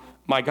will,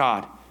 my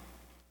God.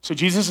 So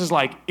Jesus is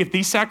like, if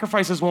these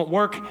sacrifices won't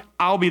work,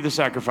 I'll be the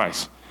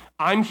sacrifice.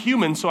 I'm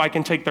human, so I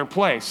can take their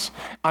place.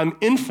 I'm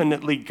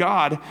infinitely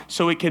God,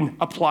 so it can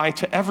apply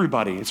to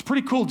everybody. It's a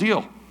pretty cool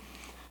deal.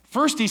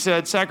 First, he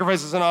said,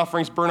 sacrifices and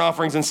offerings, burnt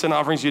offerings and sin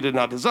offerings you did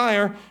not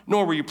desire,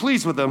 nor were you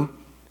pleased with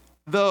them,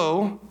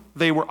 though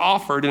they were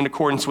offered in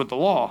accordance with the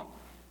law.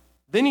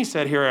 Then he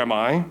said, here am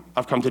I,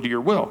 I've come to do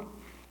your will.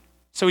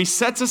 So he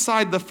sets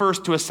aside the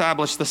first to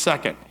establish the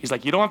second. He's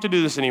like, you don't have to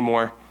do this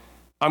anymore.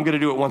 I'm going to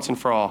do it once and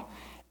for all.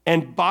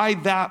 And by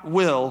that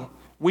will,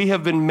 we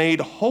have been made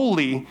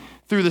holy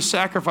through the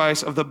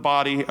sacrifice of the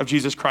body of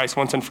Jesus Christ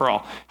once and for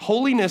all.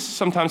 Holiness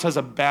sometimes has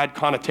a bad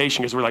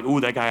connotation because we're like, ooh,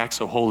 that guy acts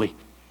so holy.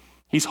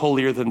 He's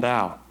holier than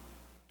thou.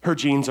 Her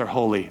jeans are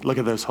holy. Look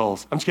at those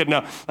holes. I'm just kidding.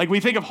 No, like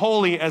we think of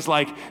holy as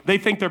like they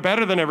think they're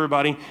better than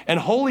everybody, and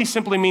holy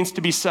simply means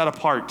to be set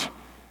apart.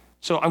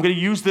 So I'm going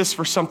to use this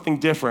for something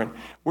different.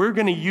 We're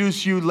going to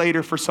use you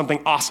later for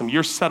something awesome.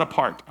 You're set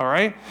apart, all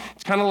right?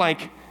 It's kind of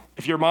like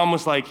if your mom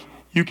was like,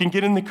 you can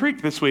get in the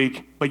creek this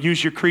week, but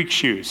use your creek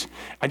shoes.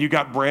 And you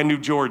got brand new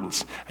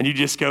Jordans. And you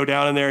just go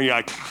down in there and you're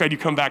like, and you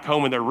come back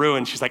home and they're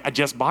ruined. She's like, I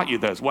just bought you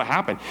those. What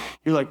happened?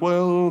 You're like,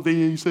 well,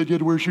 they said you had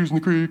to wear shoes in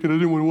the creek and I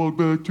didn't want to walk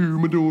back to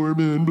my dorm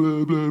and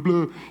blah, blah,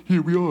 blah.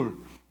 Here we are,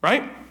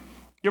 right?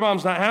 Your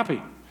mom's not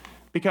happy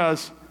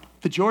because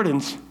the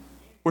Jordans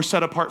were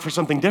set apart for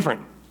something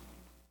different.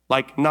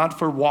 Like not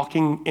for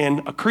walking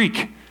in a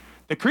creek.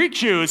 The creek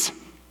shoes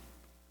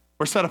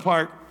were set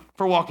apart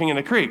for walking in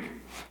a creek.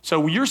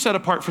 So you're set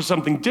apart for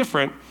something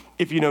different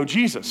if you know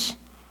Jesus.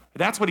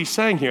 That's what he's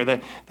saying here,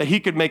 that he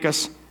could make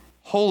us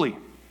holy.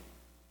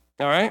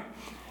 All right?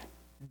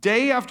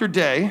 Day after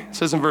day, it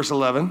says in verse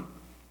 11.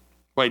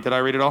 Wait, did I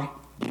read it all?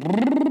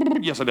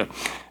 Yes, I did.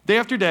 Day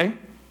after day,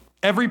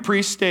 every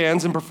priest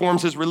stands and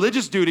performs his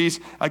religious duties.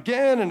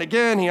 Again and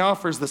again, he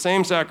offers the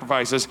same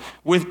sacrifices,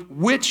 with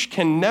which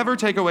can never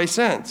take away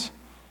sins.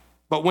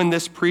 But when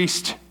this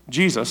priest,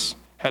 Jesus,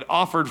 had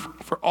offered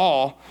for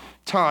all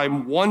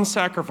time one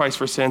sacrifice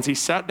for sins, he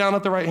sat down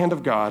at the right hand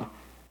of God,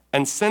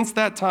 and since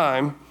that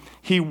time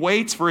he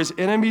waits for his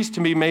enemies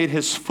to be made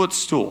his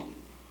footstool.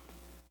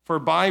 For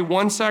by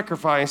one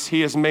sacrifice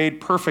he has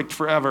made perfect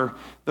forever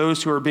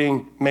those who are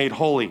being made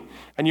holy.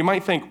 And you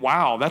might think,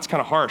 wow, that's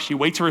kind of harsh. He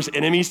waits for his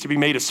enemies to be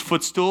made his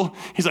footstool.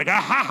 He's like,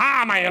 ah, ha,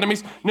 ha, my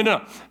enemies.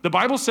 No. The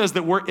Bible says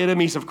that we're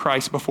enemies of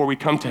Christ before we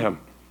come to him.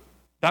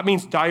 That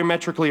means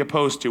diametrically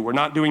opposed to. We're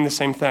not doing the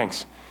same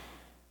things.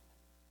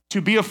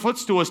 To be a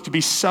footstool is to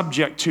be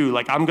subject to,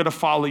 like, I'm going to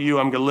follow you,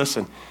 I'm going to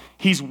listen.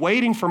 He's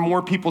waiting for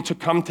more people to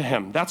come to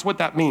him. That's what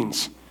that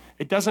means.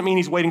 It doesn't mean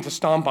he's waiting to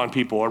stomp on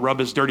people or rub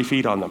his dirty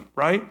feet on them,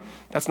 right?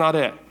 That's not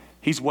it.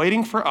 He's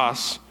waiting for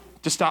us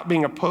to stop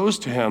being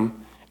opposed to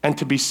him and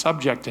to be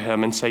subject to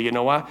him and say, you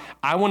know what?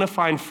 I want to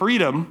find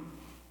freedom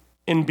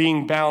in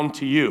being bound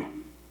to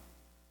you.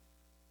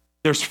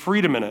 There's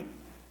freedom in it.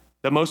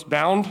 The most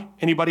bound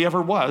anybody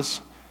ever was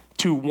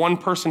to one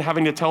person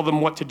having to tell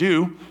them what to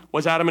do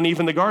was Adam and Eve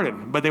in the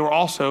garden, but they were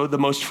also the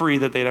most free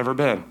that they'd ever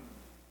been.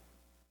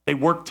 They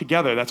worked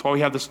together. That's why we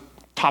have this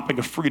topic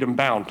of freedom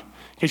bound.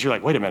 In case you're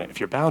like, wait a minute, if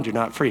you're bound, you're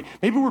not free.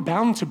 Maybe we're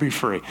bound to be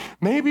free.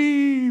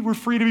 Maybe we're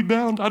free to be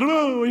bound. I don't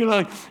know. You're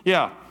like,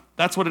 yeah,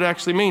 that's what it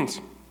actually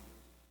means.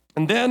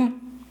 And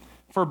then,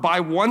 for by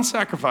one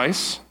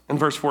sacrifice, in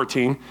verse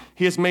 14,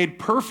 he has made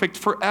perfect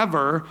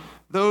forever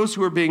those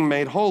who are being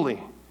made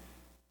holy.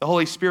 The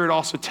Holy Spirit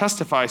also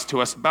testifies to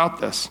us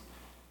about this.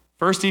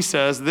 First, he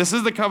says, this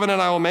is the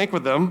covenant I will make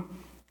with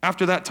them.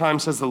 After that time,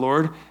 says the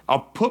Lord, I'll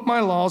put my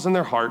laws in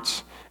their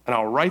hearts and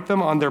I'll write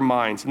them on their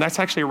minds. And that's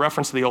actually a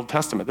reference to the Old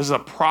Testament. This is a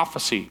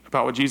prophecy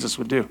about what Jesus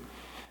would do.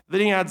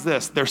 Then he adds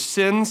this, their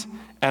sins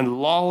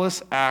and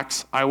lawless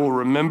acts I will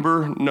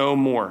remember no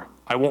more.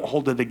 I won't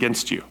hold it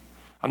against you.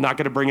 I'm not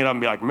going to bring it up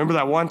and be like, remember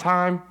that one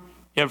time?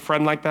 You have a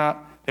friend like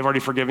that? They've already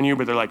forgiven you,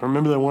 but they're like,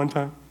 remember that one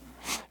time?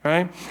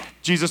 Right?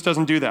 Jesus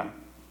doesn't do that.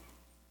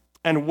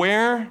 And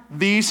where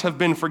these have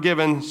been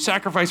forgiven,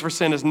 sacrifice for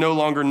sin is no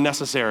longer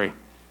necessary.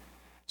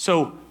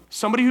 So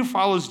somebody who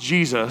follows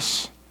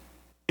Jesus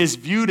is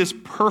viewed as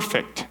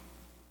perfect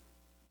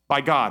by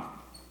God,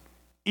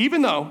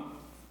 even though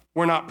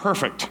we're not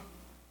perfect.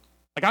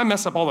 Like, I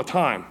mess up all the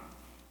time,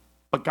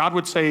 but God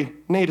would say,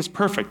 Nate is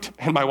perfect.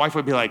 And my wife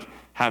would be like,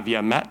 have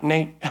you met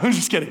Nate? I'm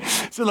just kidding.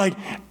 So like,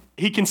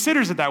 he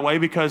considers it that way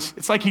because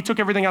it's like he took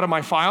everything out of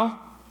my file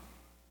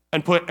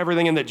and put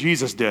everything in that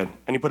Jesus did.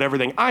 And he put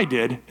everything I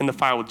did in the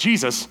file with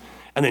Jesus.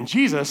 And then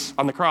Jesus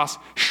on the cross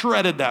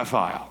shredded that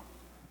file.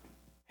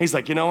 He's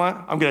like, you know what?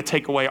 I'm going to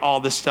take away all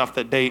this stuff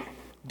that Nate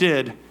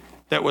did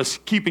that was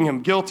keeping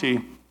him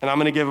guilty, and I'm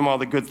going to give him all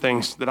the good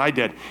things that I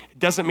did. It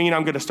doesn't mean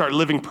I'm going to start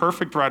living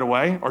perfect right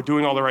away or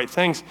doing all the right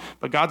things,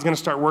 but God's going to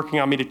start working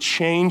on me to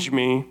change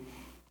me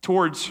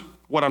towards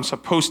what I'm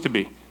supposed to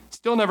be.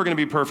 Still never going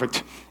to be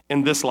perfect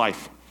in this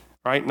life,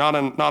 right? Not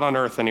on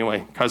earth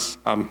anyway, because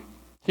I'm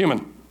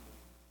human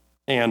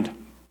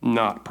and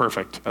not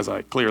perfect, as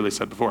I clearly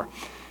said before.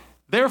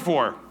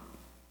 Therefore,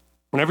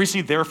 whenever you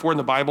see therefore in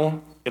the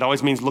Bible, it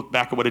always means look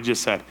back at what it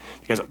just said.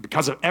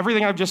 Because of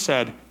everything I've just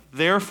said,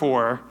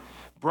 therefore,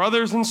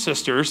 brothers and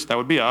sisters, that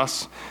would be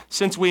us,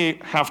 since we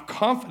have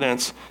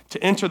confidence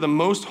to enter the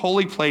most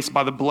holy place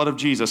by the blood of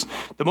Jesus.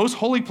 The most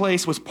holy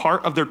place was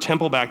part of their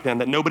temple back then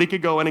that nobody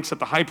could go in except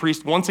the high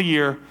priest once a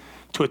year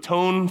to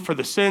atone for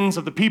the sins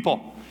of the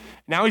people.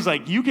 Now he's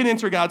like, you can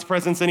enter God's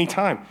presence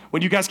anytime.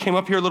 When you guys came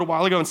up here a little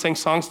while ago and sang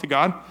songs to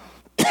God,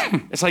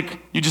 it's like,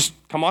 you just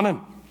come on in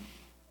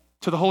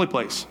to the holy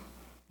place.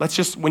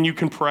 When you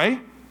can pray,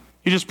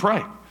 you just pray.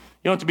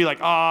 You don't have to be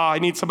like, I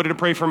need somebody to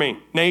pray for me.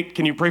 Nate,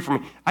 can you pray for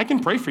me? I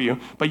can pray for you,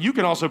 but you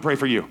can also pray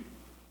for you.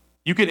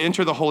 You can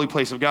enter the holy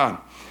place of God.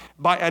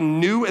 By a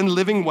new and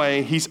living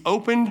way, he's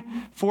opened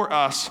for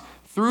us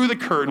through the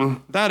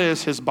curtain, that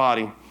is his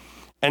body.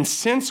 And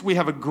since we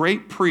have a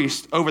great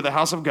priest over the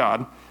house of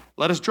God,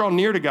 let us draw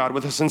near to God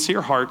with a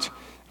sincere heart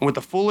and with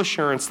the full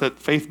assurance that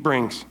faith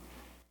brings,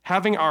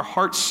 having our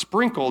hearts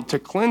sprinkled to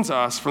cleanse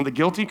us from the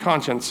guilty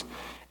conscience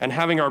and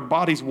having our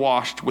bodies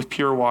washed with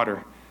pure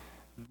water.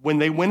 When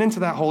they went into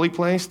that holy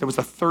place, there was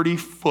a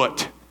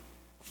 30-foot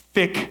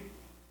thick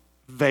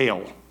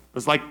veil. It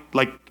was like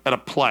at a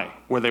play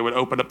where they would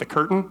open up the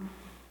curtain,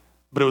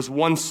 but it was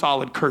one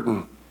solid curtain.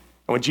 And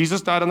when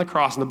Jesus died on the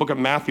cross in the book of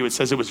Matthew, it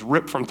says it was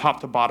ripped from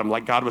top to bottom,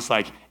 like God was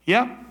like,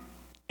 yep,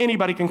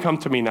 anybody can come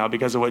to me now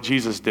because of what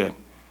Jesus did.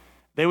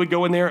 They would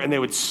go in there and they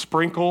would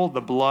sprinkle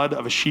the blood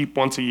of a sheep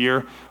once a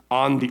year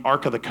on the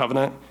Ark of the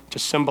Covenant to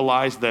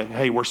symbolize that,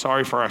 hey, we're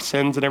sorry for our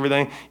sins and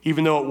everything.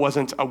 Even though it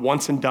wasn't a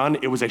once and done,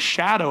 it was a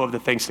shadow of the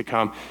things to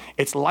come.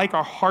 It's like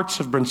our hearts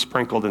have been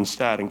sprinkled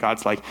instead. And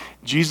God's like,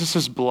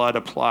 Jesus' blood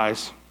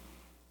applies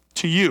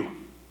to you,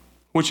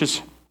 which is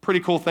a pretty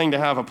cool thing to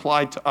have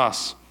applied to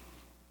us.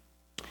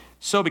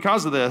 So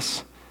because of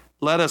this,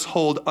 let us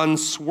hold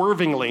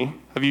unswervingly.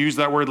 Have you used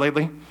that word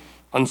lately?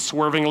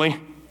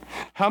 Unswervingly.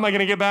 How am I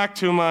going to get back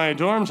to my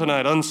dorm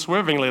tonight?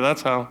 Unswervingly,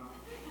 that's how.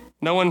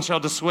 No one shall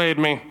dissuade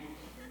me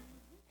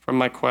from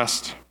my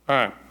quest. All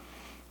right.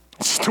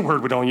 It's just a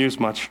word we don't use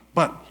much,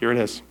 but here it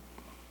is.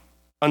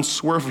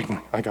 Unswervingly.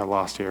 I got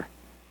lost here.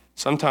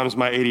 Sometimes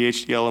my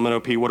ADHD,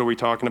 LMNOP, what are we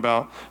talking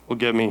about, will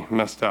get me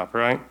messed up,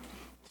 right?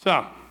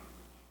 So,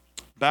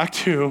 back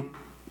to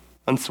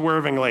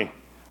unswervingly.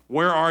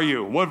 Where are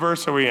you? What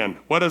verse are we in?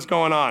 What is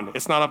going on?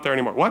 It's not up there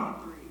anymore. What?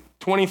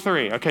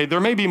 23. Okay, there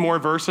may be more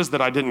verses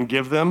that I didn't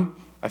give them.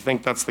 I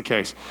think that's the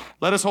case.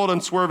 Let us hold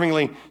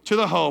unswervingly to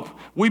the hope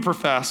we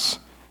profess,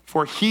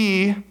 for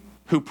he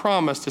who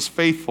promised is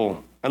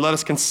faithful. And let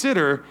us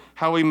consider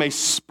how we may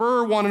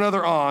spur one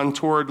another on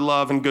toward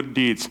love and good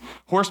deeds.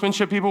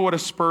 Horsemanship people, what are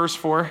spurs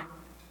for?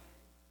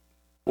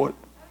 What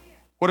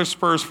are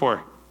spurs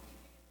for?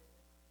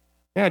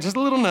 Yeah, just a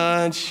little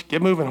nudge.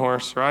 Get moving,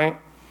 horse, right?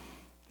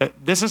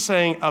 This is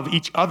saying of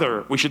each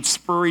other, we should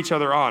spur each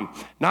other on.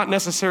 Not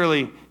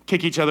necessarily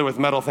kick each other with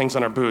metal things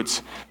on our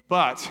boots,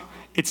 but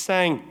it's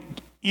saying,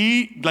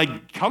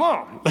 come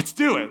on, let's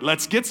do it.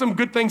 Let's get some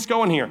good things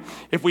going here.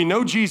 If we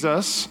know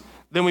Jesus,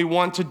 then we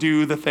want to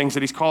do the things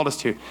that he's called us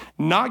to.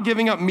 Not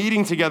giving up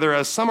meeting together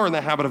as some are in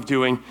the habit of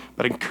doing,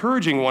 but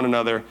encouraging one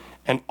another,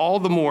 and all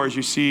the more as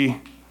you see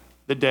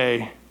the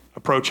day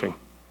approaching.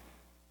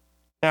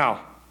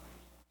 Now,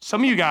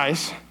 some of you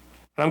guys,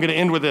 and I'm going to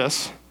end with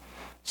this,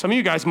 some of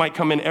you guys might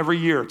come in every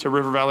year to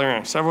River Valley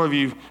Ranch. Several of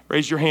you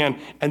raised your hand.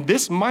 And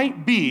this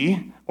might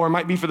be, or it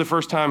might be for the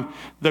first time,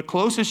 the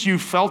closest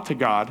you've felt to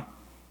God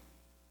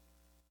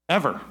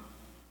ever.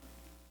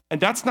 And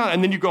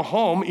then you go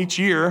home each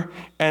year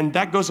and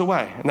that goes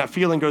away and that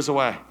feeling goes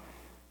away.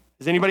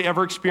 Has anybody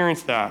ever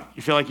experienced that?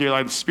 You feel like you're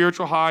like the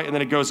spiritual high and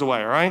then it goes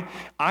away, all right?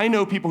 I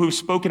know people who've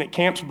spoken at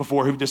camps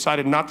before who've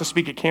decided not to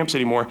speak at camps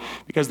anymore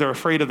because they're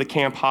afraid of the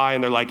camp high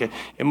and they're like,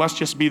 it must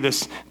just be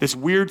this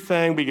weird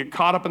thing. We get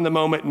caught up in the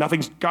moment.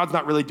 God's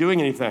not really doing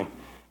anything.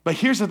 But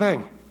here's the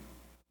thing.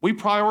 We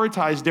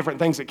prioritize different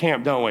things at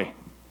camp, don't we?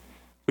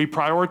 We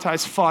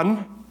prioritize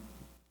fun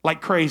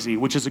like crazy,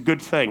 which is a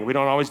good thing. We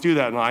don't always do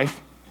that in life.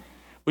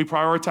 We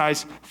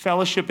prioritize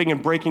fellowshipping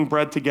and breaking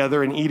bread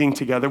together and eating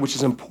together, which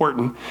is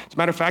important. As a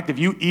matter of fact, if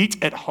you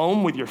eat at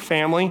home with your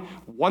family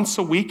once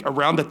a week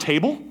around the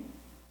table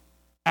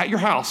at your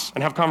house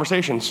and have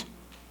conversations,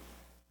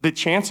 the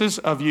chances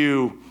of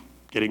you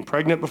getting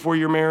pregnant before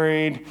you're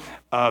married,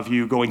 of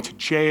you going to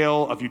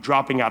jail, of you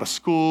dropping out of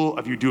school,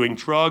 of you doing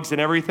drugs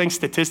and everything,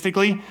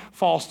 statistically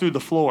falls through the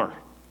floor.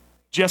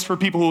 Just for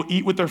people who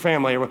eat with their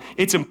family.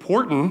 It's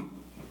important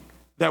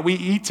that we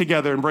eat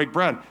together and break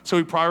bread. So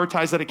we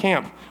prioritize that at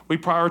camp. We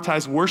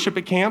prioritize worship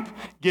at camp,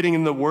 getting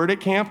in the Word at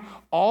camp.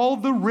 All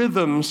the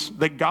rhythms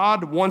that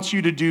God wants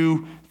you to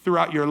do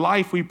throughout your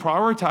life, we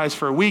prioritize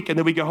for a week, and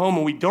then we go home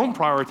and we don't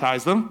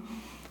prioritize them.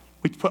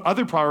 We put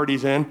other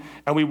priorities in,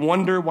 and we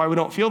wonder why we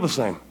don't feel the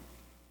same.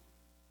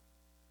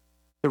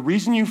 The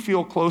reason you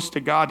feel close to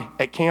God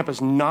at camp is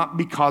not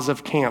because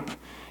of camp.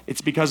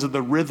 It's because of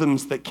the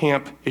rhythms that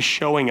camp is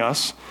showing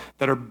us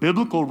that are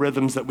biblical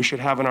rhythms that we should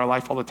have in our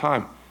life all the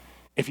time.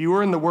 If you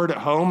were in the Word at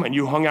home and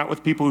you hung out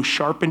with people who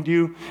sharpened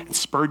you and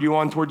spurred you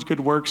on towards good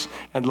works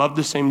and loved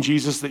the same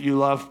Jesus that you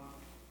love,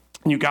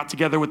 and you got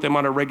together with them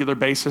on a regular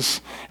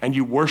basis and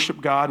you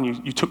worshiped God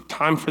and you took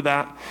time for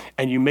that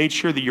and you made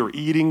sure that you're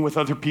eating with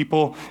other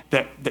people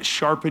that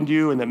sharpened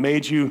you and that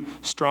made you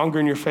stronger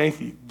in your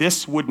faith,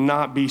 this would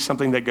not be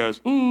something that goes,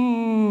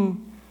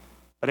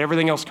 but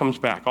everything else comes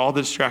back. All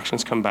the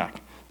distractions come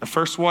back. The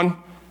first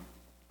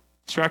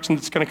distraction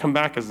that's going to come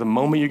back is the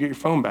moment you get your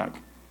phone back.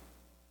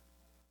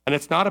 And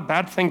it's not a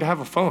bad thing to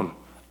have a phone.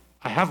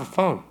 I have a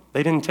phone.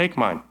 They didn't take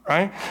mine,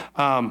 right?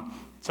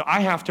 So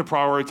I have to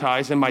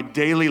prioritize in my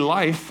daily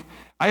life.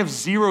 I have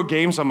 0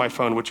 games on my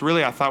phone, which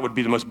really I thought would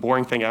be the most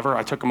boring thing ever.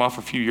 I took them off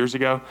a few years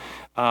ago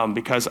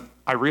because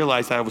I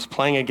realized that I was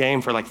playing a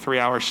game for like 3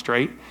 hours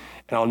straight,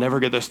 and I'll never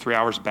get those 3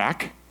 hours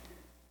back.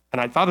 And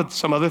I thought of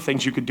some other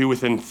things you could do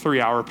within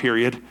 3-hour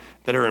period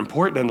that are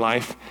important in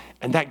life,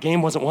 and that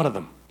game wasn't one of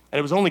them. And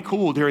it was only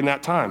cool during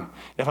that time.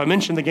 If I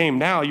mentioned the game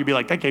now, you'd be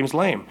like, that game's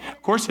lame.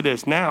 Of course it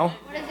is now.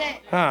 What is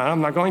it? I'm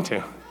not going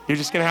to. You're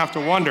just going to have to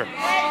wonder.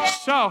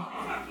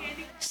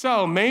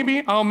 So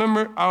maybe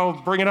I'll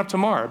bring it up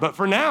tomorrow. But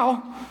for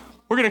now,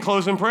 we're going to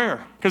close in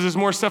prayer because there's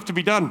more stuff to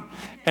be done.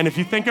 And if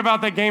you think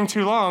about that game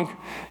too long,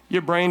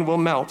 your brain will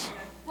melt.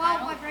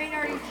 Well, my brain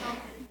already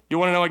melted. You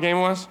want to know what game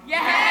it was?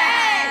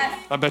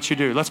 Yes! I bet you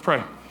do. Let's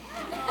pray.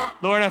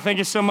 Lord, I thank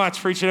you so much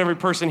for each and every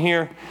person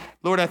here.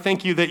 Lord, I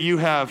thank you that you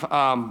have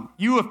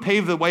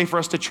paved the way for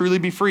us to truly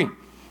be free.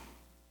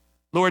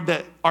 Lord,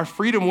 that our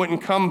freedom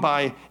wouldn't come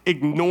by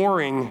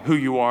ignoring who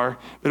you are,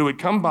 but it would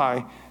come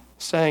by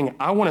saying,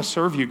 I want to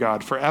serve you,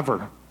 God,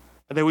 forever.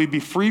 And that we'd be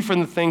free from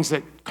the things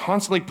that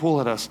constantly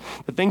pull at us,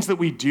 the things that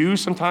we do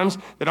sometimes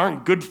that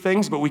aren't good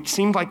things, but we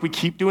seem like we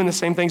keep doing the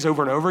same things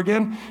over and over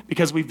again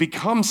because we've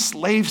become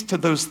slaves to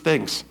those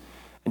things.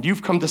 And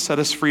you've come to set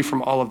us free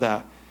from all of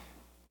that.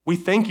 We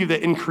thank you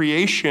that in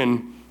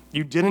creation,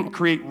 you didn't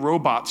create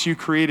robots. You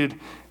created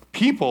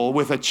people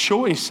with a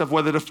choice of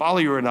whether to follow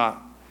you or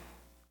not.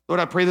 Lord,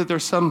 I pray that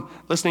there's some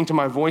listening to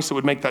my voice that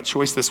would make that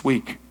choice this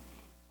week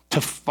to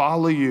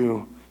follow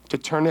you, to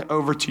turn it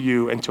over to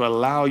you, and to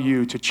allow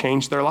you to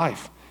change their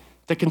life,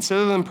 to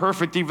consider them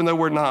perfect even though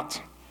we're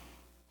not,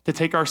 to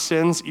take our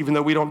sins even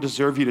though we don't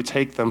deserve you to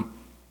take them,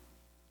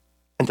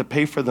 and to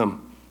pay for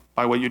them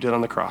by what you did on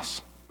the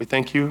cross. We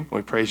thank you and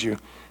we praise you. In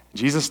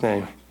Jesus'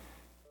 name,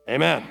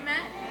 amen.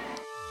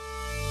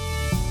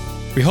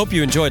 We hope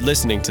you enjoyed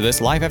listening to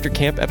this Life After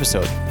Camp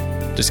episode.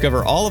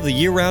 Discover all of the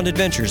year-round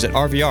adventures at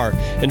RVR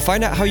and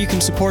find out how you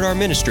can support our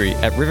ministry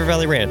at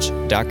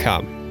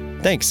rivervalleyranch.com.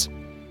 Thanks.